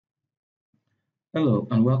Hello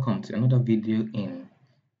and welcome to another video in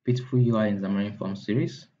Beautiful UI in Xamarin Form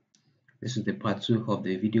series. This is the part 2 of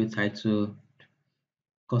the video titled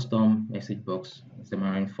Custom Message Box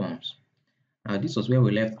Xamarin Forms. This was where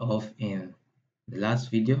we left off in the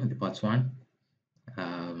last video, the part 1.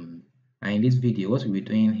 And in this video, what we'll be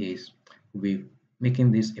doing is we'll be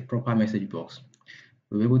making this a proper message box.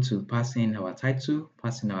 We'll be able to pass in our title,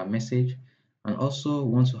 pass in our message, and also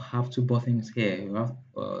want to have two buttons here. We have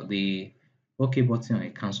the OK button and a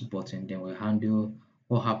cancel button. Then we'll handle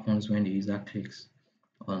what happens when the user clicks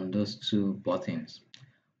on those two buttons.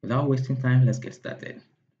 Without wasting time, let's get started.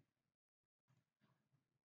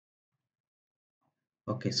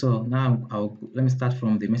 Okay, so now let me start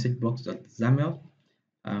from the message box.xaml.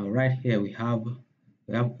 Right here we have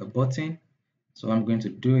a button. So what I'm going to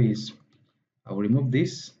do is I will remove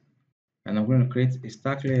this and I'm going to create a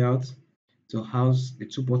stack layout to house the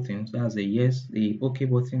two buttons. That's the yes, the OK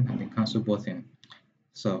button and the cancel button.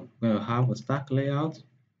 So I'm going to have a stack layout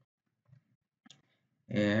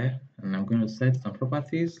here, and I'm going to set some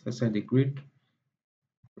properties. Let's set the grid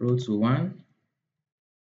row to 1.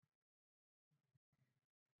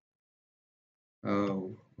 We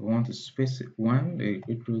want to space it 1, the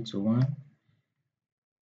grid row to 1.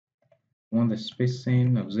 We want the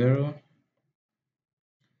spacing of 0.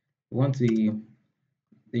 We want the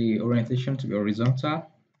orientation to be horizontal.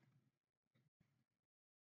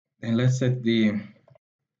 Then let's set the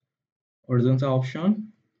horizontal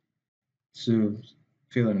option to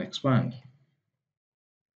fill and expand.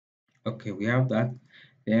 Okay, we have that.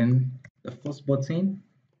 Then the first button,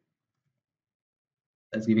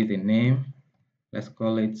 let's give it a name. Let's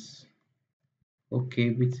call it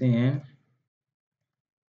OK btn.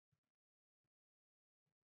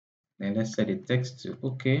 Then let's set the text to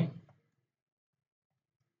OK.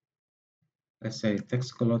 Let's set the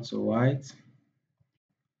text color to white.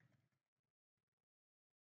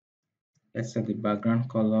 Let's set the background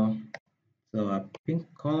color to a pink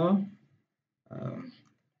color.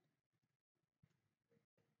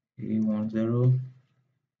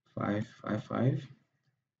 E10555.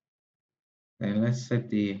 Then let's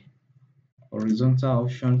set the horizontal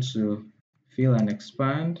option to fill and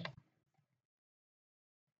expand.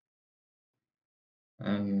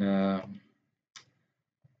 And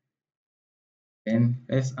then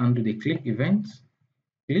let's undo the click event.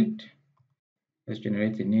 Clicked. Let's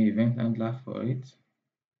generate a new event handler for it.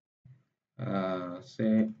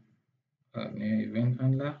 Say a new event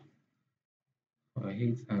handler for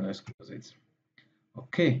it, and let's close it.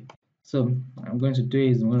 Okay, so what I'm going to do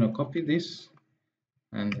is I'm going to copy this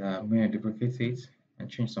and I'm going to duplicate it and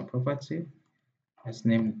change some property. Let's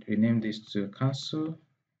rename this to cancel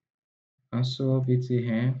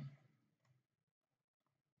btn.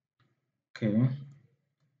 Okay,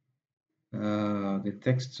 the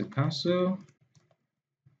text to cancel,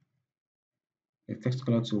 the text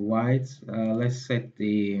color to white. Let's set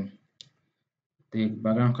the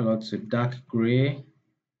background color to dark gray,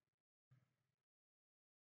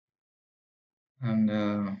 and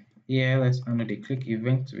yeah, let's undo the click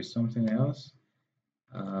event to be something else.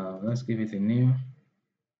 Let's give it a name,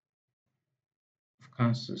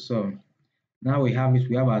 cancel. So now we have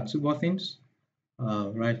our two buttons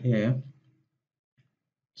right here.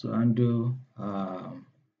 So undo to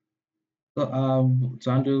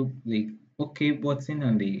undo the OK button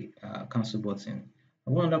and the cancel button.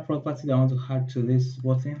 One other property that I want to add to this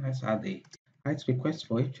button, let's add the height request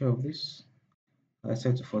for each of this. Let's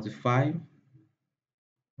set to 45. I'm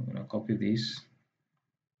going to copy this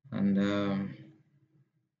and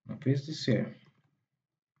I'll paste this here.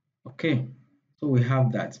 Okay, so we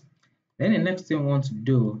have that. Then the next thing we want to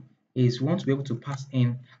do is we want to be able to pass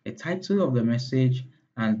in the title of the message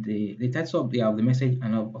and the title of the message,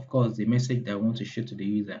 and of course the message that I want to show to the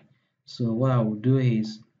user. So what I will do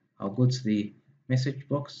is I'll go to the message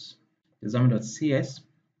box, the xamarin.cs.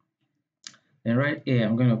 Then right here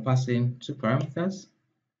I'm going to pass in two parameters.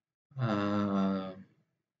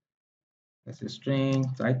 That's a string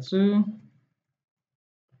title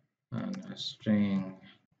and a string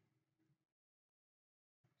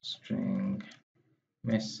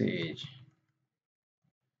message.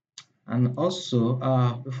 And also,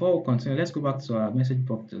 before we continue, let's go back to our message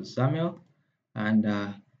box to Samuel, and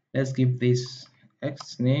let's give this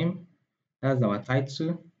X name. That's our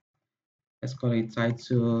title. Let's call it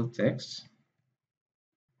title text.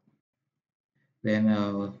 Then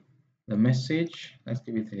the message, let's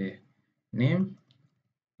give it a name,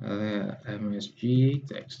 MSG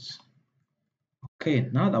text. Okay,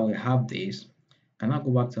 now that we have this, I can now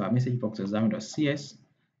go back to our message box examine.cs,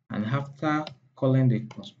 and after calling the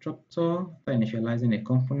constructor, after initializing the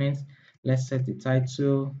component, let's set the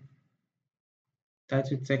title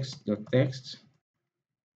title text dot text.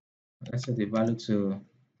 Let's set the value to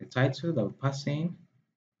the title that we pass in,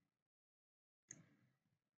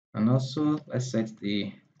 and also let's set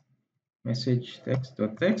the message text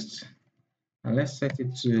dot text, and let's set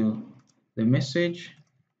it to the message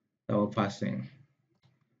that we're passing.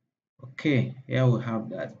 Okay, here we have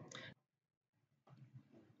that.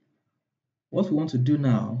 What we want to do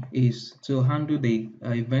now is to handle the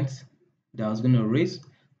event that I was going to raise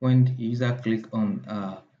when the user click on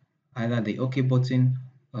either the OK button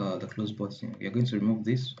or the close button. We are going to remove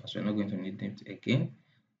this as we're not going to need it again.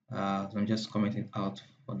 So I'm just commenting out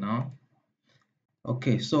for now.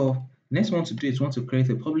 Okay, so next one to do is want to create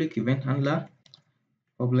a public event handler,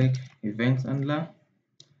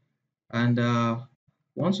 and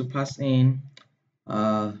want to pass in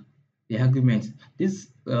uh, the argument. This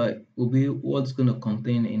will be what's going to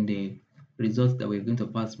contain in the results that we're going to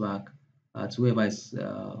pass back to whoever is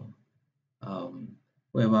um,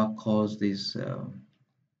 whoever calls this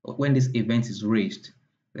when this event is raised.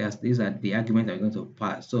 These are the arguments that we're going to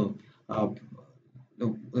pass. So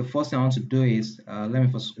the first thing I want to do is let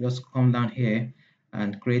me first just come down here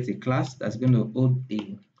and create a class that's going to hold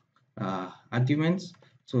the arguments.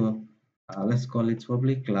 So let's call it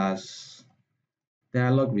public class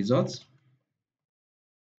dialog results.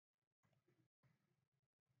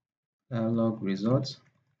 Dialog results.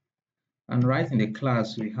 And right in the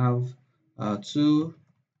class we have two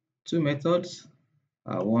methods.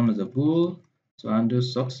 One is a bool to handle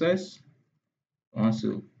success. Want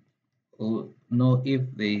to know if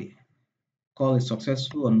the call is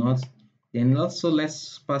successful or not. Then also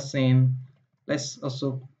let's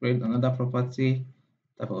also create another property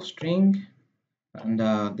type of string, and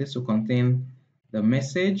this will contain the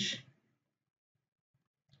message.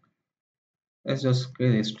 Let's just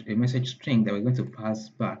create a message string that we're going to pass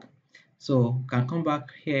back. So can come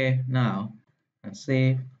back here now and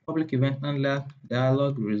say public event handler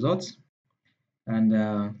dialog results,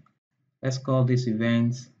 and let's call this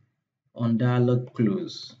event on dialog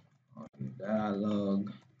close. On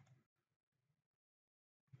dialog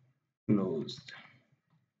closed.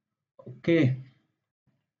 Okay,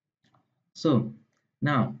 so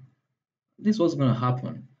now this is what's going to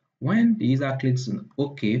happen when the user clicks on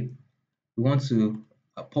OK. We want to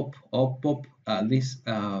pop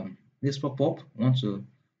this pop-up. We want to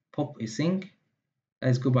pop a sync.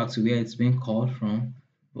 Let's go back to where it's being called from.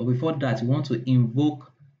 But before that, we want to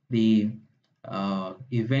invoke the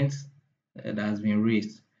event that has been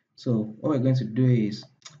raised. So what we're going to do is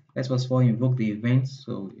let's first of all invoke the event.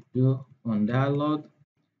 So we do on dialog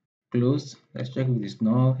closed. Let's check if it's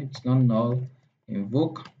null. If it's not null,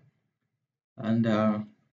 invoke, and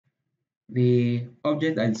the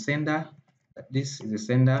object as sender. This is the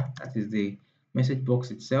sender. That is the message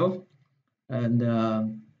box itself, and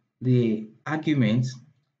the argument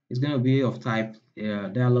is going to be of type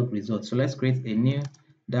dialog result. So let's create a new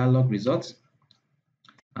dialog result,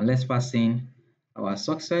 and let's pass in our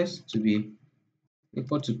success to be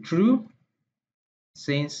equal to true,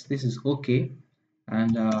 since this is okay,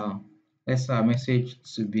 and let's our message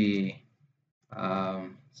to be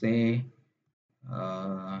say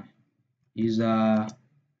user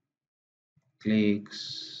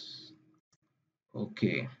clicks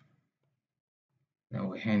okay. Then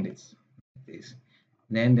we end it like this.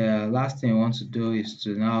 Then the last thing we want to do is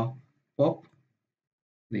to now pop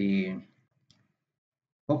the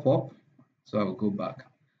pop-up. So I will go back.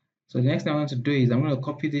 So the next thing I want to do is I'm going to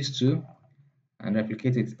copy these two and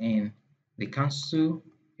replicate it in the cancel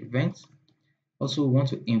event. Also, we want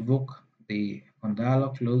to invoke the on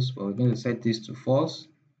dialog close, but we're going to set this to false,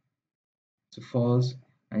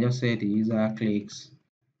 and just say the user clicks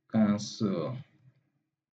cancel.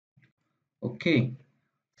 Okay,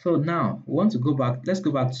 so now we want to go back. Let's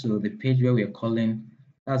go back to the page where we are calling.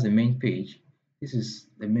 That's the main page. This is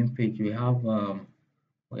the main page. We have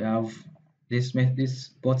this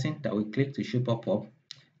button that we click to show pop-up.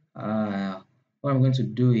 What I'm going to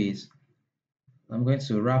do is I'm going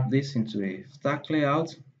to wrap this into a stack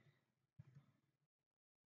layout.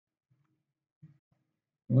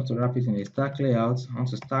 I'm going to wrap it in a stack layout. I want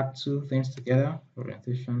to stack two things together.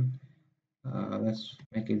 Orientation. Let's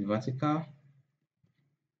make it vertical.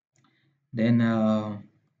 Then I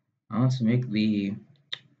want to make the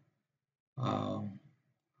uh,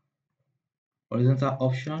 horizontal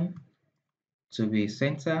option to be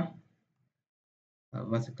center,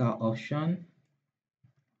 vertical option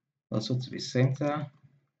also to be center.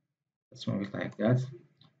 Let's move it like that.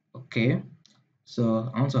 Okay, so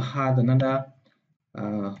I want to add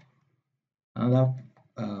uh, another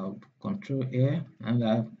control here,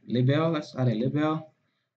 and label. Let's add a label.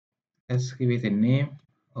 Let's give it a name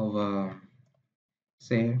of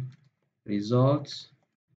say results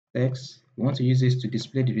text. We want to use this to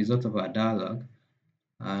display the result of our dialog,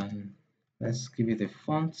 and let's give it a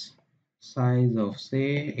font size of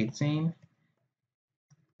say 18.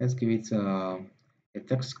 Let's give it a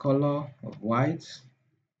text color of white.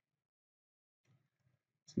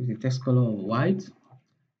 Let's give it a text color of white.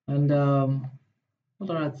 And what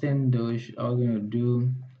other thing though are we going to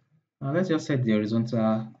do? Let's just set the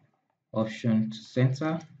horizontal option to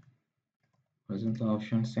center. Horizontal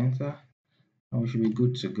option center, and we should be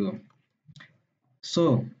good to go.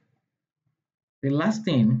 So the last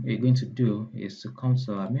thing we're going to do is to come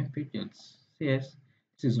to our main page.cs.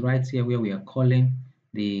 This is right here where we are calling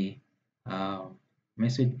the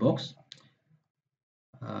message box.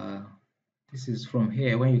 This is from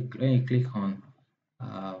here when you click on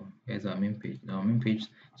here's our main page. Our main page.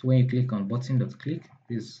 So when you click on button.click,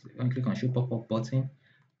 this when you click on show pop-up button,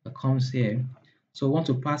 it comes here. So we want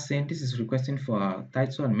to pass in. This is requesting for our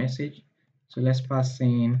title and message. So let's pass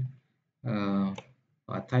in our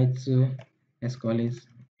title. Let's call it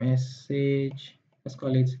message. Let's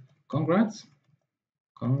call it congrats.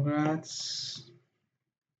 Congrats.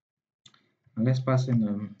 And let's pass in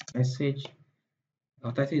a message.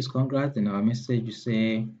 Our title is congrats, and our message you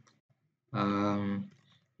say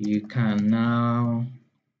you can now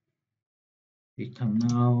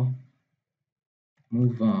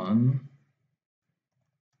move on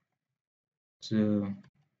to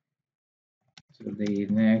the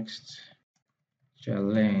next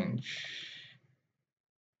challenge.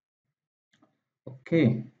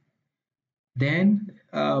 Okay, then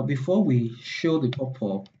before we show the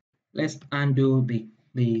pop-up, let's undo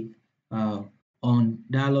the on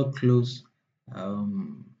dialog close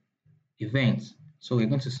event. So we're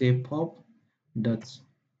going to say pop dot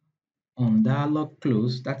on dialog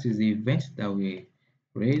close. That is the event that we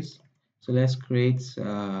raise. So let's create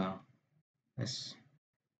let's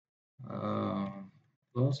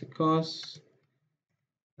plus equals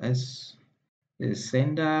let's the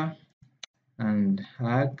sender and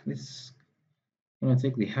hag. This I'm going to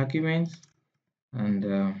take the argument and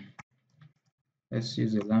let's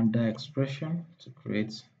use a lambda expression to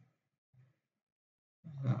create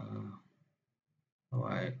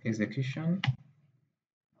our execution.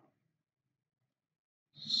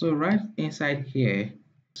 So right inside here,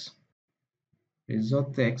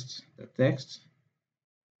 result text, the text,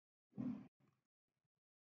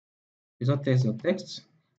 result text, the text,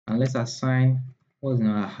 and let's assign what's in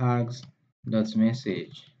our hags dot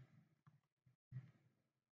message.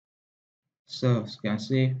 So as you can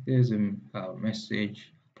see, there's a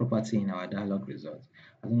message property in our dialog result.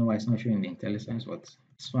 I don't know why it's not showing the IntelliSense, but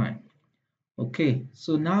it's fine. Okay,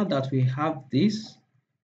 so now that we have this,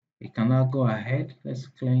 we can now go ahead. Let's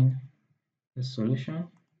clean the solution.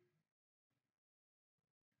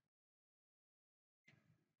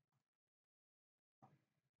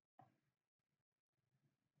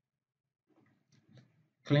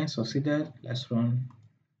 Clean succeeded. Let's run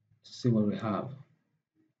to see what we have.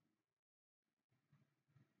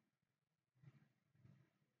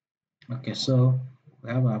 Okay, so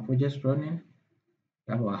we have our project running.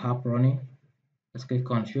 We have our app running. Let's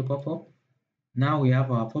click on show pop-up. Now we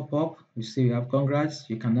have our pop-up. You see we have congrats.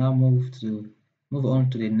 You can now move on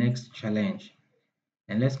to the next challenge.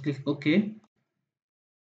 And let's click OK.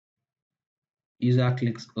 User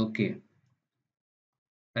clicks OK.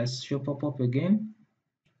 Let's show pop-up again.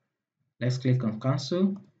 Let's click on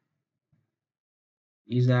cancel.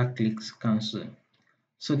 User clicks cancel.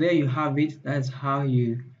 So there you have it. That's how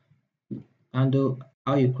you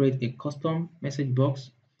create a custom message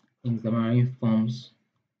box in Xamarin Forms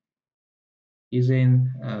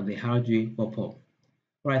using the RG pop-up.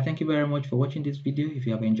 Alright, thank you very much for watching this video. If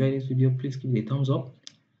you have enjoyed this video, please give it a thumbs up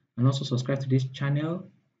and also subscribe to this channel.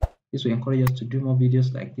 This will encourage us to do more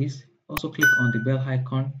videos like this. Also click on the bell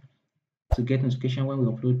icon to get notification when we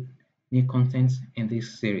upload new content in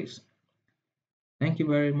this series. Thank you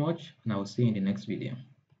very much, and I will see you in the next video.